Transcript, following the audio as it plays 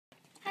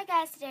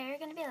guys, today we're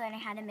going to be learning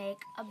how to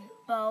make a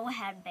bow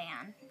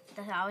headband.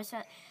 This is always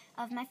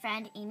of my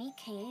friend Amy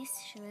Case.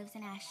 She lives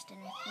in Ashton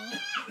with me.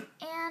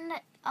 And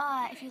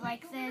if you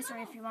like this or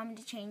if you want me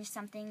to change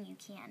something, you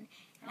can.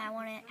 And I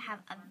want to have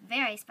a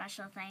very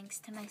special thanks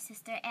to my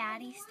sister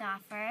Addie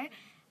Stoffer.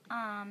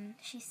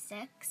 She's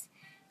 6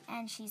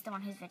 and she's the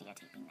one who's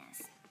videotaping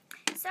this.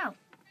 So,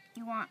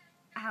 you want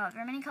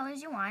however many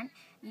colors you want.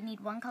 You need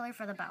one color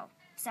for the bow.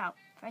 So,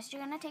 first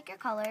you're going to take your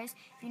colors.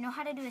 If you know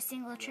how to do a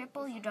single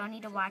triple, you don't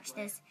need to watch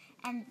this.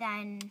 And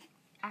then,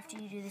 after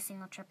you do the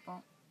single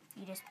triple,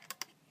 you just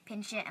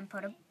pinch it and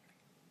put a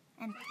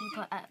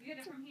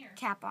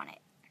cap on it.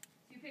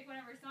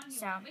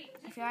 So,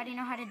 if you already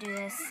know how to do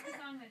this,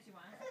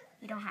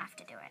 you don't have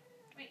to do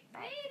it.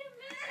 But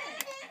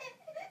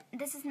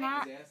this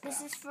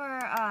is for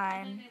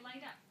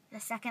the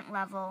second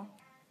level.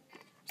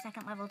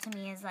 Second level to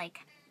me is like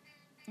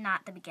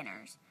not the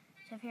beginners.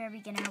 So if you're a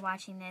beginner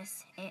watching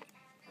this,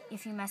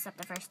 if you mess up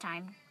the first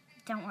time,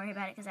 don't worry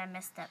about it because I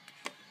messed up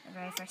the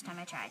very first time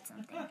I tried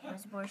something. It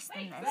was worse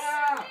than this.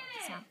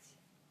 So,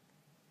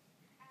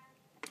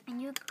 and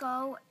you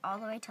go all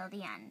the way till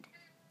the end.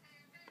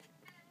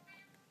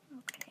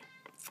 Okay.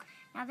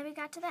 Now that we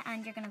got to the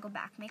end, you're going to go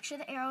back. Make sure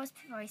the arrow is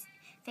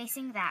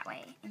facing that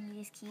way, and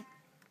you just keep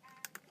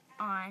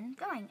on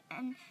going.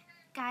 And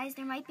guys,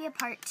 there might be a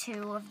part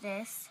 2 of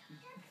this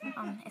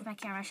if my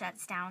camera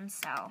shuts down,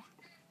 so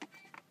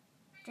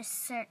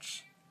just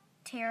search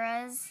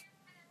Tara's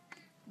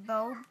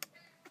bow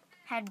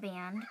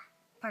headband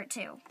part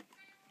 2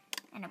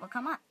 and it will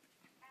come up.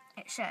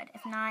 It should.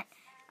 If not,